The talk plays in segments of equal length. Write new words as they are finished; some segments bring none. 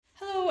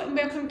and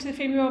welcome to the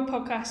Frame Your World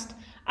podcast.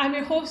 I'm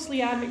your host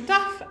Leanne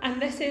McDuff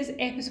and this is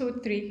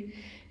episode 3.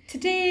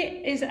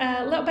 Today is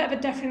a little bit of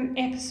a different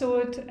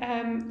episode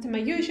than my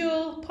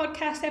usual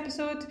podcast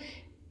episode.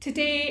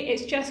 Today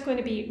it's just going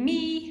to be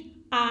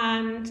me,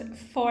 and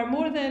for no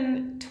more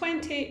than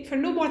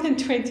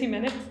 20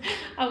 minutes,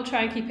 I'll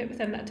try and keep it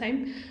within that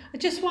time. I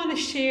just want to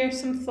share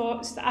some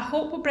thoughts that I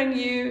hope will bring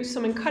you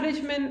some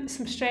encouragement,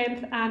 some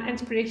strength and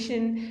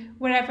inspiration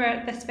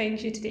wherever this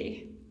finds you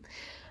today.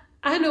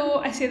 I know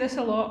I say this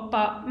a lot,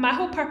 but my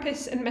whole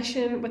purpose and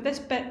mission with this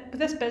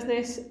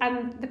business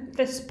and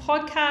this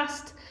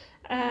podcast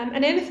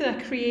and anything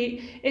I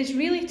create is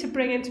really to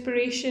bring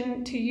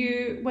inspiration to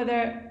you,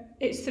 whether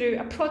it's through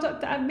a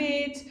product that I've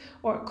made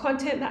or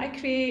content that I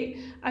create.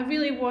 I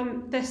really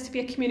want this to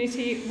be a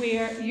community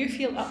where you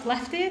feel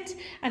uplifted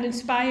and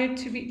inspired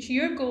to reach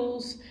your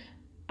goals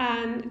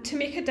and to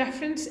make a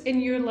difference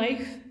in your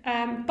life.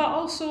 But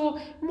also,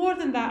 more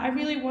than that, I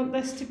really want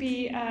this to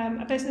be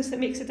a business that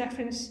makes a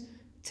difference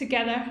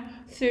together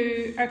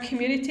through our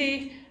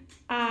community.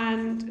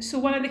 And so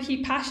one of the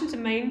key passions of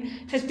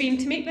mine has been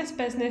to make this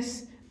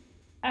business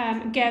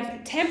give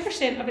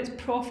 10% of its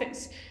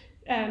profits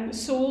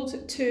sold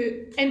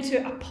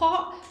into a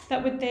pot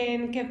that would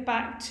then give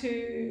back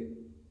to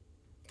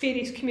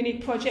various community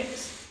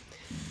projects.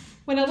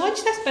 When I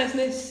launched this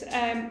business,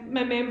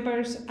 my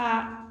mentors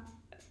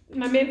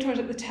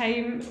at the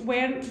time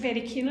weren't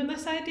very keen on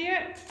this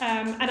idea,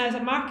 and as a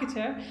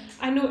marketer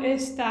I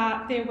noticed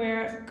that there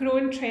were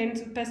growing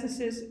trends of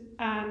businesses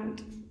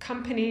and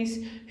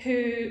companies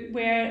who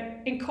were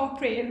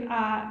incorporating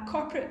a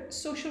corporate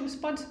social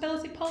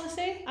responsibility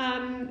policy.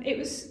 It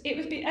was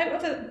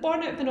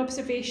born out of an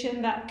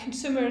observation that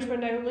consumers were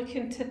now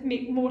looking to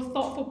make more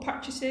thoughtful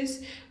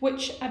purchases,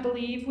 which I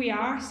believe we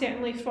are,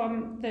 certainly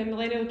from the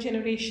millennial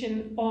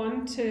generation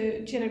on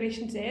to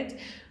Generation Z.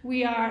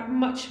 We are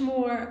much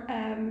more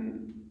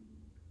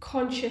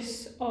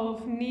conscious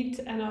of need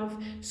and of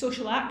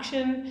social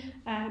action.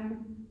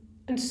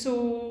 And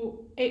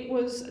so it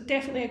was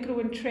definitely a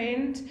growing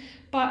trend,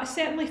 but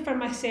certainly for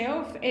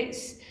myself,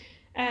 it's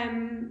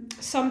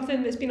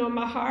something that's been on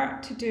my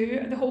heart to do.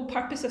 The whole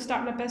purpose of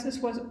starting a business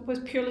was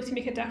purely to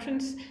make a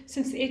difference.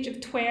 Since the age of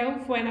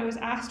 12, when I was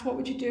asked what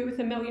would you do with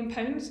 £1 million,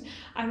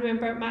 I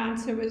remember my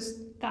answer was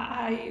that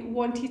I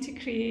wanted to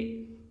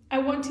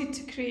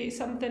create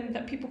something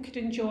that people could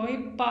enjoy,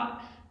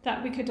 but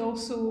that we could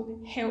also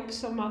help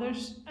some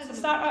others. As a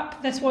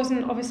startup, this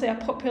wasn't obviously a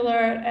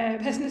popular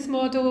business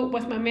model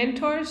with my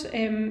mentors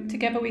to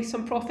give away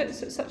some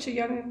profits at such a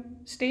young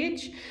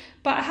stage,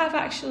 but I have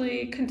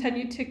actually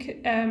continued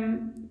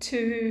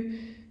to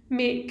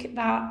make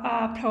that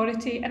a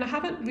priority, and I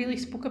haven't really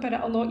spoke about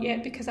it a lot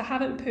yet because I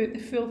haven't put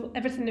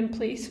everything in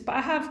place, but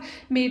I have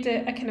made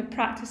it a kind of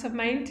practice of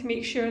mine to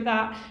make sure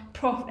that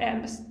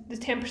the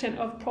 10%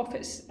 of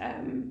profits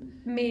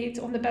made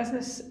on the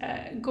business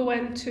go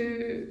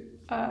into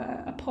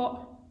a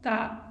pot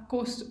that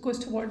goes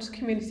towards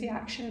community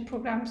action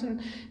programs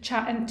and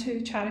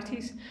into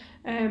charities.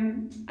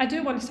 I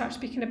do want to start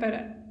speaking about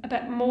it a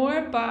bit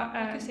more, but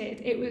like I said,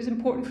 it was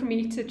important for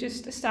me to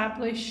just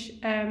establish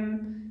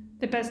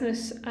the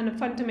business and a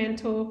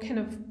fundamental kind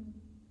of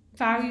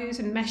values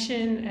and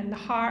mission and the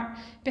heart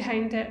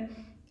behind it.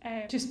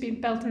 Just been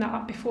building that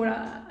up before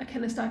I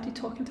kind of started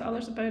talking to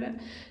others about it.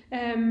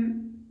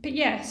 But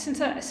yeah,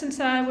 since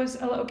I was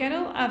a little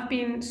girl, I've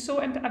been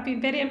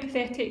very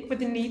empathetic with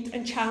the needs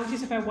and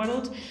challenges of our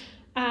world,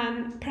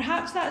 and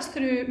perhaps that's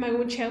through my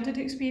own childhood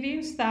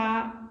experience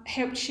that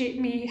helped shape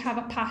me have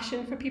a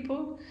passion for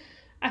people.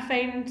 I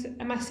find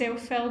myself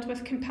filled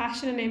with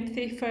compassion and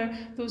empathy for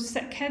those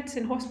sick kids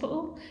in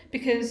hospital,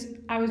 because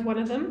I was one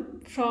of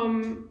them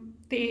from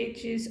age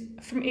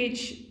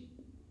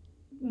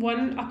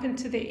 1 up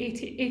into the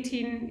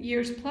 18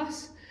 years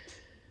plus.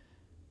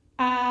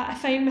 I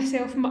find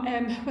myself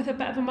with a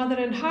bit of a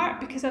mothering heart,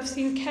 because I've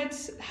seen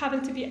kids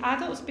having to be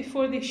adults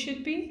before they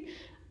should be,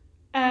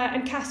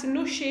 and casting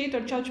no shade or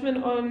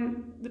judgment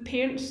on the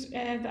parents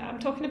that I'm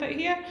talking about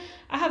here.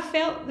 I have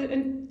felt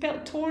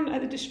torn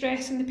at the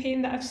distress and the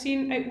pain that I've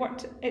seen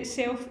outworked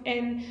itself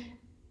in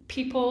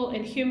people,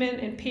 in human,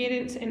 in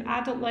parents, in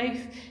adult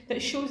life, that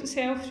shows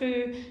itself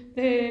through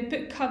the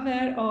book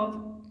cover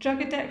of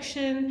drug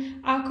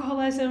addiction,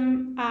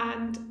 alcoholism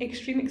and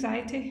extreme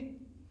anxiety.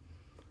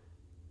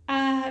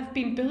 I've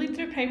been bullied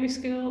through primary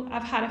school.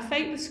 I've had a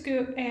fight with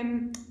school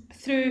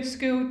through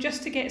school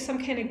just to get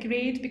some kind of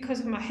grade because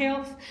of my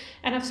health,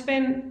 and I've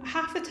spent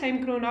half the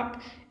time growing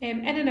up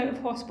in and out of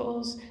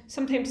hospitals,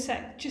 sometimes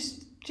sick,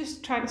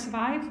 just trying to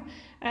survive.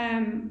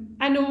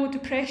 I know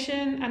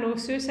depression, I know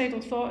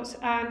suicidal thoughts,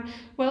 and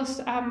whilst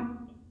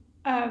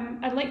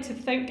I'd like to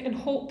think and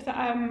hope that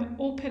I'm an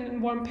open and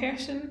warm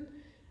person,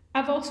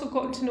 I've also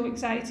gotten to know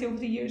anxiety over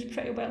the years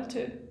pretty well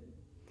too.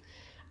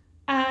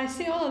 I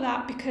say all of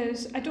that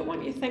because I don't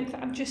want you to think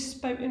that I'm just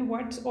spouting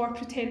words or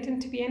pretending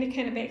to be any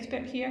kind of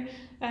expert here,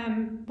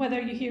 whether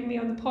you hear me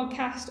on the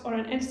podcast or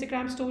on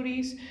Instagram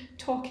stories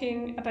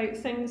talking about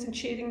things and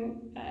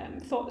sharing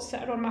thoughts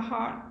that are on my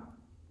heart.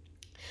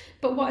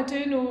 But what I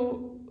do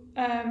know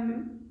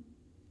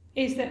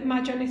is that my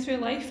journey through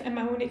life and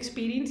my own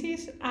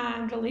experiences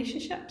and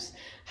relationships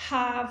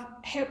have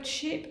helped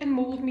shape and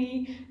mould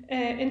me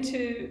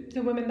into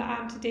the woman that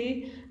I am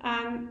today.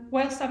 And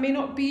whilst I may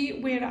not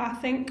be where I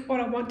think or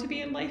I want to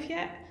be in life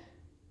yet,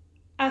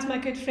 as my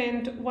good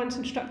friend once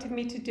instructed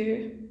me to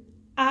do,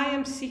 I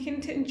am seeking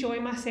to enjoy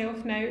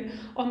myself now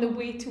on the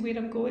way to where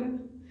I'm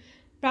going,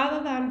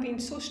 rather than being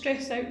so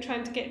stressed out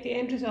trying to get the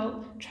end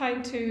result,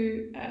 trying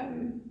to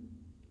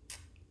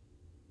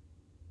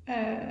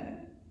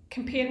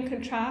compare and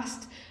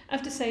contrast.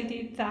 I've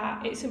decided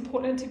that it's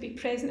important to be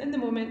present in the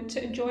moment,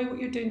 to enjoy what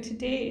you're doing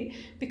today,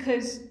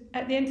 because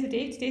at the end of the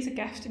day, today's a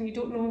gift and you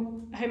don't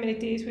know how many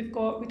days we've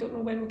got, we don't know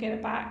when we'll get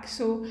it back.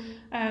 So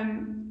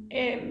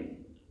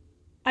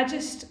I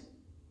just,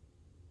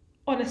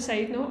 on a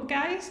side note,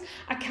 guys,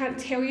 I can't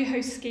tell you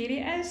how scary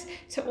it is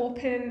to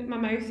open my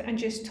mouth and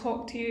just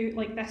talk to you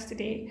like this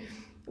today.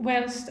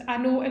 Whilst I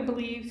know and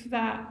believe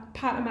that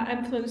part of my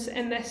influence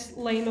in this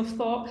line of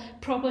thought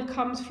probably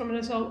comes from a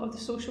result of the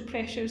social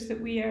pressures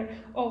that we are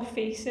all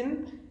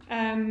facing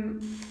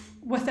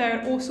with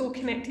our also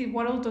connected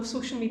world of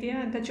social media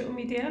and digital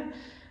media,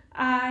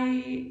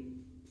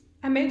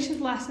 I mentioned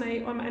last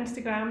night on my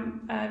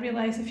Instagram, I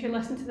realise if you're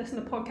listening to this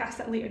in the podcast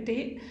at a later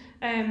date,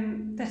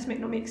 this might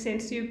not make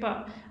sense to you,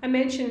 but I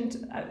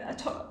mentioned,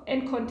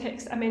 in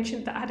context, I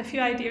mentioned that I had a few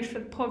ideas for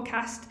the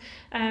podcast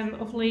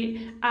of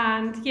late,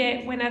 and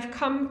yet when I've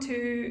come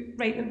to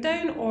write them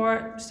down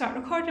or start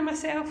recording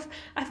myself,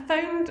 I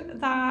found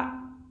that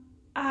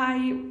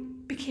I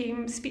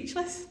became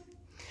speechless.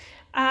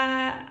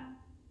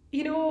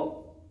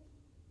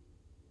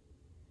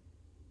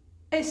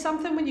 It's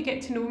something when you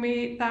get to know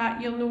me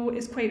that you'll know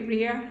is quite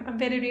rare. I'm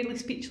very rarely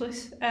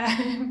speechless,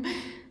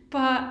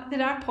 but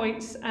there are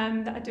points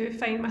that I do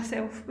find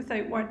myself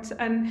without words,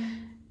 and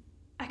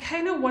I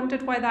kind of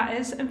wondered why that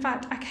is. In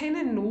fact, I kind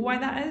of know why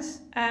that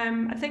is.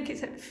 I think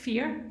it's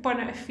fear,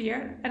 born out of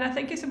fear, and I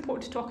think it's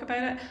important to talk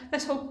about it.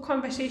 This whole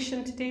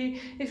conversation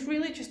today is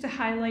really just to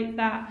highlight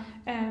that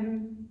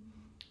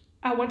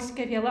I wanted to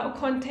give you a little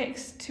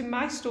context to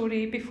my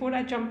story before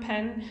I jump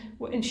in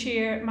and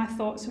share my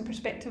thoughts and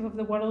perspective of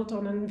the world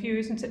on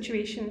views and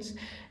situations.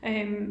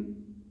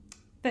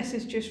 This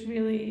is just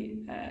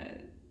really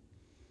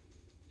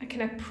a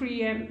kind of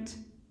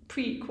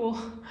prequel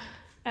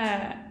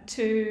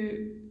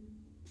to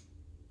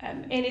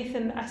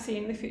anything that I say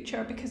in the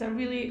future, because I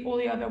really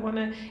only ever want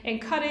to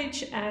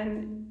encourage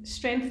and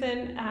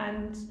strengthen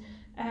and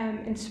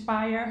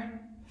inspire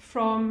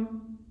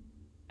from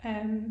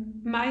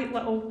my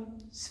little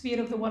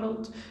sphere of the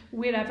world,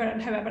 wherever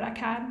and however I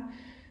can.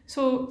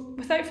 So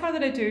without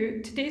further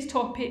ado, today's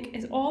topic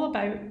is all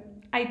about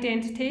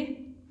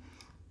identity.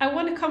 I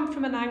want to come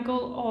from an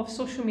angle of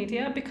social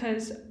media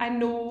because I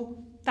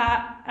know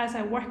that as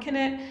I work in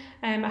it,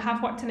 I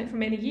have worked in it for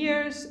many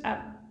years,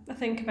 I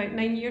think about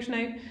 9 years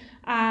now.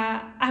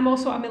 I'm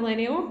also a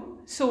millennial,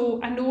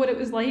 so I know what it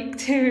was like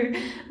to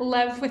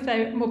live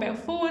without mobile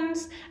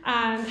phones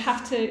and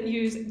have to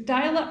use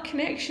dial-up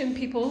connection,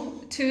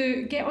 people,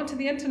 to get onto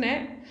the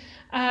internet.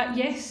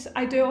 Yes,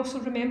 I do also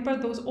remember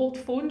those old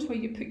phones where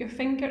you put your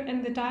finger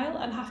in the dial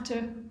and have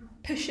to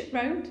push it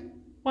round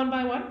one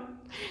by one.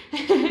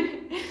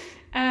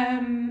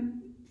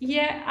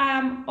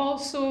 I'm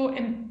also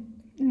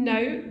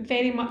now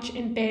very much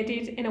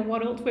embedded in a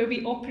world where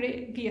we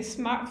operate via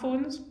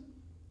smartphones,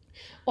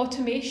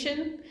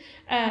 automation,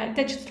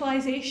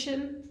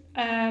 digitalization,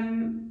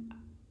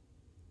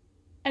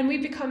 and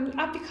we've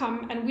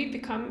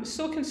become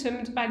so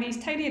consumed by these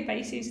tiny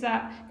devices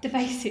that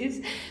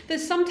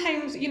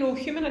sometimes,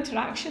 human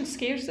interaction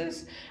scares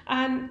us,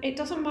 and it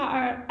doesn't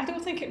matter. I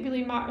don't think it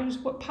really matters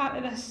what part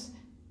of this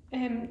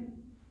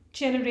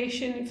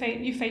generation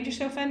you find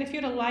yourself in. If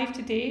you're alive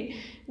today,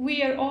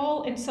 we are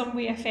all in some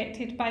way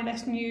affected by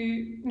this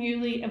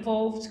newly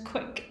evolved,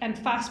 quick and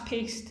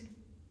fast-paced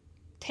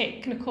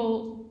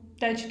technical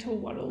digital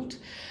world.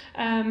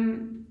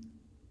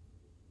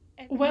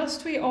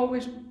 Whilst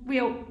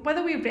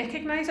whether we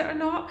recognise it or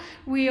not,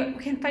 we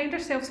can find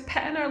ourselves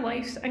pitting our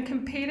lives and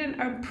comparing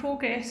our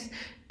progress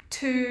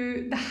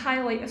to the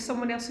highlight of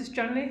someone else's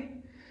journey.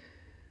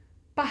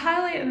 By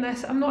highlighting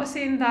this, I'm not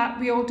saying that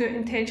we all do it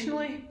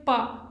intentionally,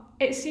 but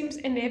it seems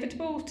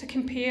inevitable to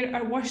compare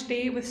our worst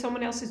day with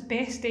someone else's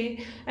best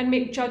day and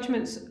make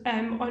judgments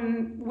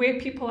on where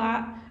people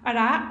are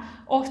at,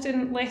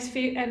 often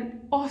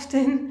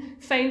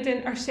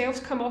finding ourselves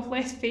come off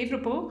less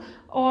favourable,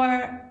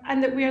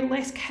 and that we are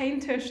less kind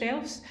to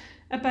ourselves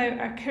about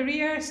our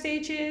career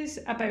stages,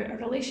 about our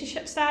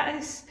relationship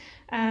status,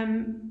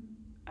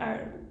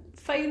 our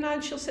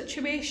financial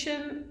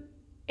situation.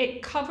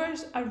 It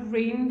covers a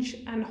range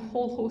and a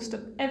whole host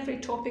of every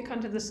topic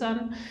under the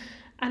sun.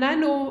 And I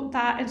know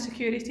that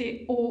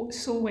insecurity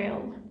so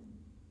well.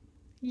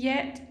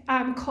 Yet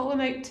I'm calling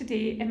it out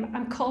today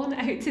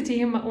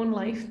in my own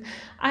life.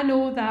 I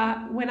know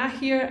that when I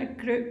hear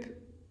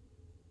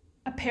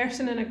a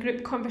person in a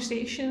group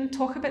conversation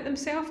talk about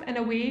themselves in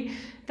a way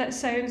that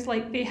sounds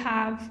like they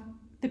have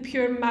the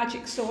pure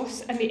magic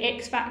sauce and the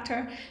X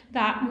factor,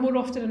 that more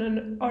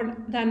often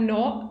than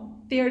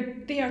not,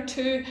 they are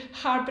too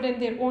harbouring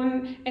their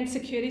own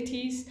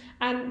insecurities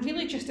and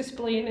really just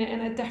displaying it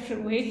in a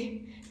different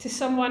way to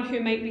someone who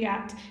might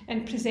react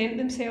and present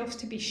themselves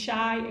to be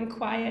shy and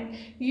quiet.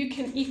 You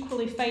can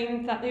equally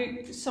find that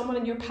someone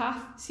in your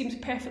path seems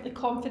perfectly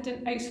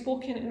confident,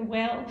 outspoken and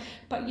well,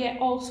 but yet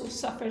also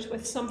suffers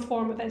with some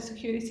form of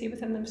insecurity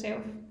within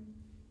themselves.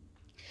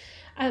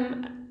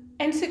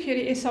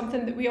 Insecurity is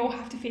something that we all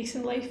have to face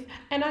in life,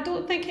 and I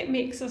don't think it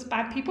makes us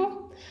bad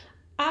people.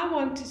 I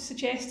want to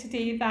suggest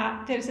today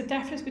that there is a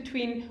difference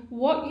between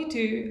what you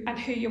do and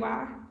who you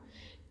are.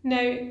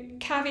 Now,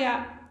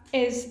 caveat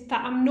is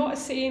that I'm not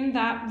saying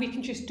that we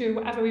can just do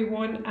whatever we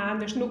want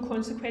and there's no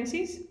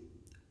consequences,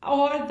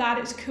 or that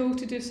it's cool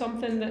to do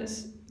something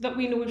that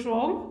we know is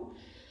wrong.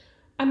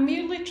 I'm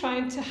merely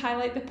trying to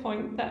highlight the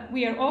point that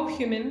we are all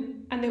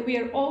human and that we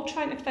are all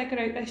trying to figure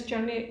out this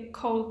journey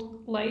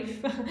called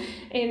life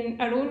in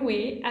our own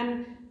way,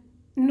 and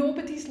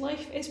nobody's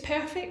life is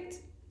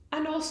perfect,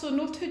 and also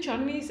no two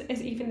journeys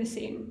is even the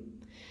same.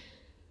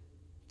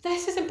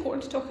 This is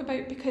important to talk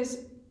about because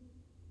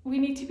I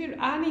need to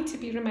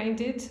be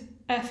reminded,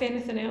 if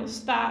anything else,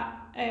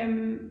 that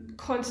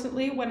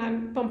constantly when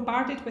I'm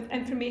bombarded with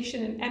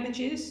information and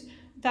images,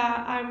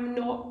 that I'm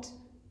not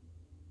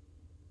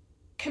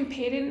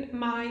comparing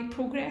my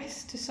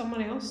progress to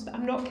someone else, that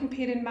I'm not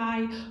comparing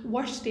my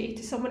worst day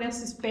to someone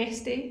else's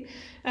best day.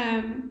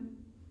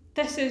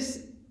 This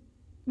is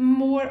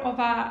more of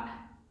a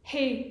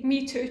hey,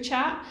 me too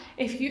chat.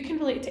 If you can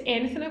relate to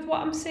anything of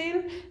what I'm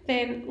saying,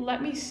 then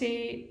let me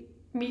say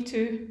me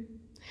too.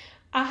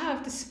 I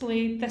have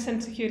displayed this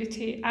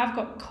insecurity. I've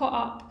got caught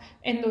up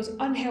in those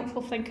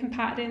unhelpful thinking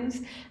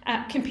patterns,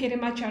 comparing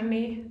my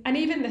journey and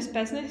even this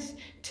business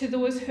to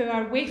those who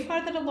are way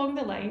further along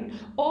the line,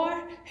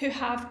 or who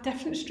have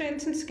different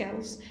strengths and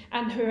skills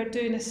and who are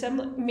doing a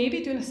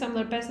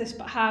similar business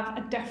but have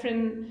a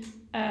different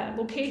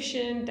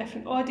location,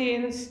 different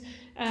audience,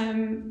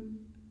 and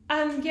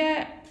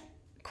yet,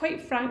 quite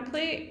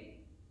frankly,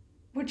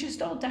 we're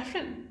just all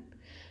different.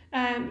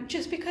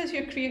 Just because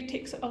your career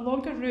takes a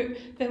longer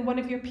route than one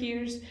of your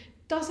peers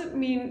doesn't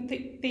mean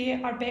that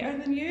they are better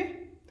than you,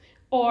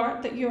 or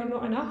that you are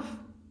not enough,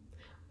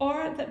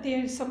 or that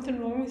there is something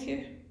wrong with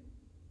you.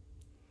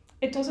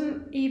 It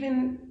doesn't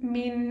even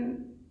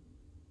mean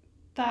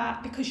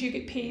that because you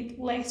get paid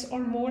less or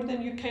more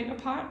than your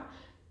counterpart,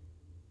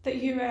 that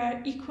you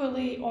are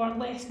equally or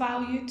less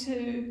value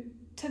to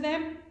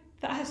them.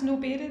 That has no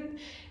bearing.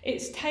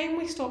 It's time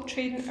we stop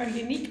trading our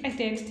unique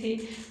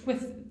identity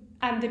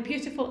and the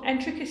beautiful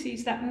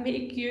intricacies that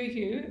make you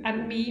you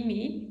and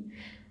me,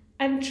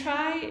 and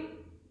try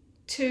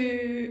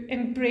to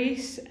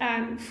embrace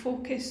and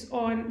focus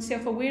on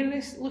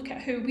self-awareness, look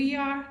at who we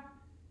are,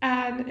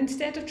 and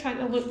instead of trying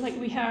to look like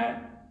we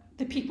are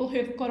the people who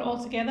have got it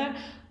all together,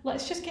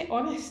 let's just get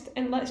honest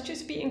and let's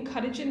just be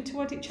encouraging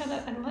toward each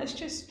other, and let's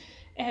just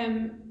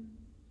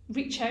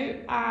reach out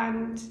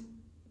and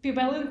be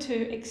willing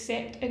to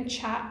accept and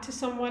chat to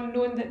someone,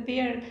 knowing that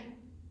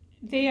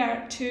they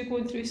are too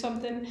going through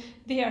something,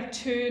 they are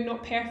too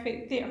not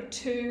perfect, they are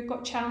too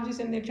got challenges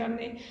in their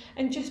journey,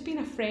 and just being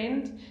a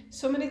friend.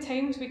 So many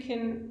times I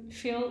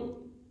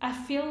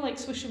feel like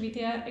social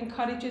media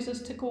encourages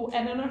us to go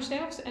in on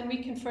ourselves, and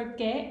we can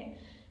forget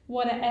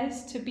what it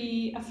is to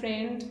be a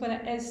friend, what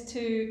it is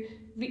to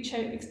reach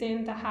out and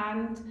extend a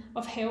hand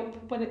of help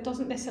when it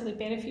doesn't necessarily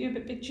benefit you,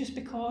 but just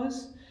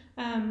because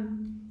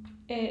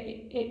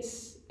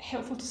it's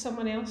helpful to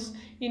someone else.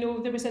 You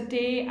know, there was a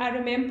day I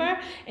remember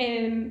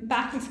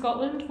back in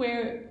Scotland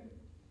where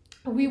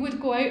we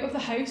would go out of the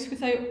house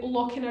without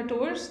locking our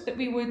doors, that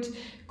we would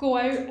go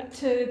out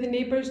to the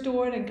neighbour's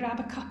door and grab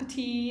a cup of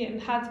tea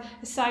and had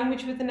a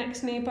sandwich with the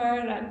next neighbour.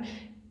 And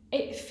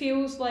it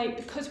feels like,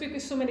 because we've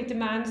got so many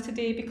demands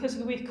today, because of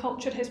the way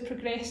culture has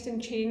progressed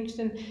and changed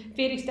and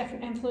various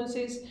different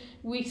influences,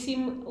 we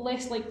seem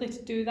less likely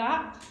to do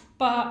that.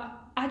 But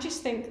I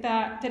just think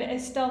that it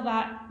is still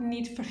that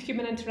need for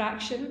human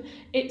interaction.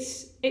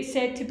 It's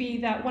said to be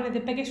that one of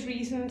the biggest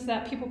reasons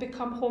that people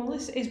become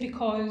homeless is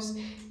because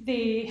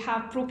they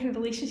have broken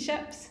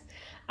relationships.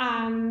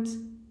 And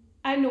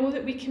I know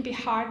that we can be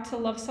hard to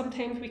love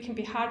sometimes, we can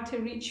be hard to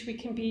reach, we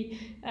can be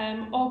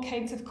all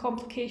kinds of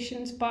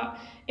complications, but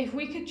if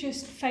we could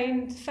just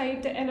find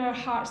it in our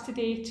hearts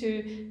today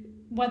to,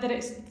 whether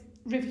it's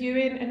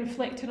reviewing and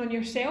reflecting on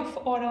yourself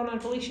or on a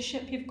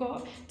relationship you've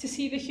got, to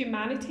see the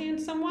humanity in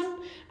someone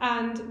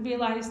and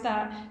realise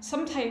that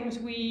sometimes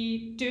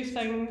we do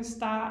things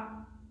that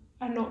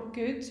are not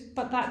good,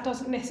 but that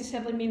doesn't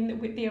necessarily mean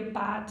that they're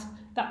bad,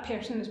 that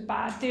person is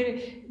bad.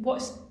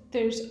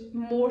 There's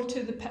more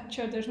to the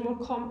picture, there's more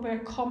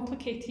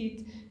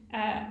complicated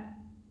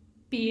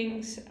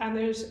beings, and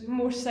there's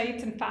more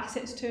sides and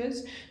facets to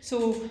us.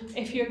 So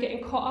if you're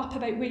getting caught up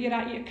about where you're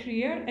at in your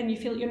career and you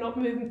feel like you're not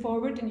moving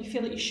forward and you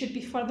feel like you should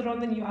be further on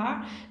than you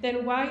are,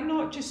 then why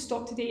not just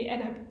stop today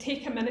and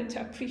take a minute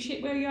to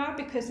appreciate where you are,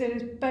 because there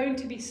is bound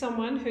to be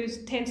someone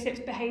who's 10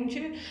 steps behind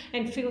you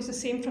and feels the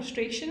same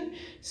frustration.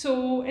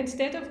 So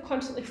instead of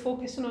constantly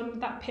focusing on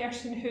that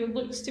person who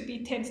looks to be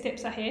 10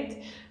 steps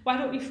ahead, why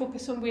don't we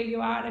focus on where you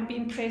are and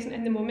being present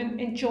in the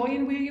moment,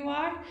 enjoying where you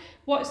are?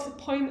 What's the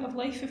point of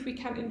life if we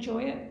can't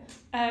enjoy it?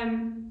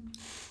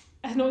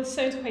 I know this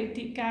sounds quite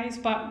deep, guys,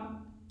 but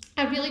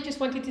I really just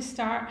wanted to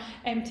start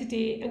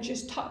today and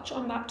just touch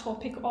on that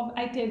topic of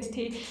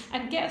identity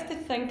and get us to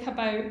think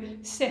about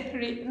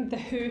separating the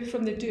who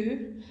from the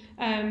do.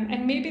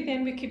 And maybe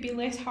then we could be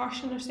less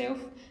harsh on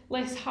ourselves,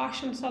 less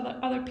harsh on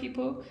other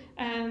people,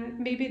 and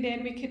maybe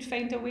then we could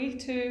find a way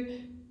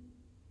to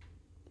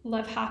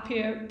live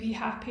happier, be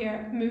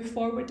happier, move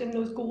forward in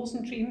those goals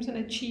and dreams and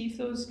achieve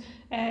those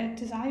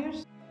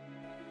desires.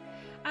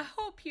 I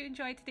hope you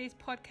enjoyed today's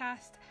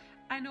podcast.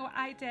 I know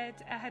I did.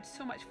 I had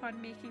so much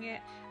fun making it,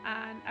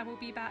 and I will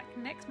be back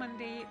next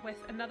Monday with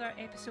another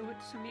episode.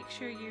 So make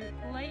sure you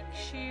like,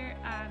 share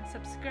and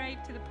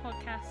subscribe to the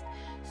podcast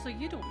so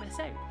you don't miss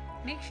out.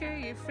 Make sure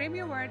you frame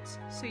your words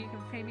so you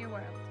can frame your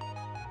world.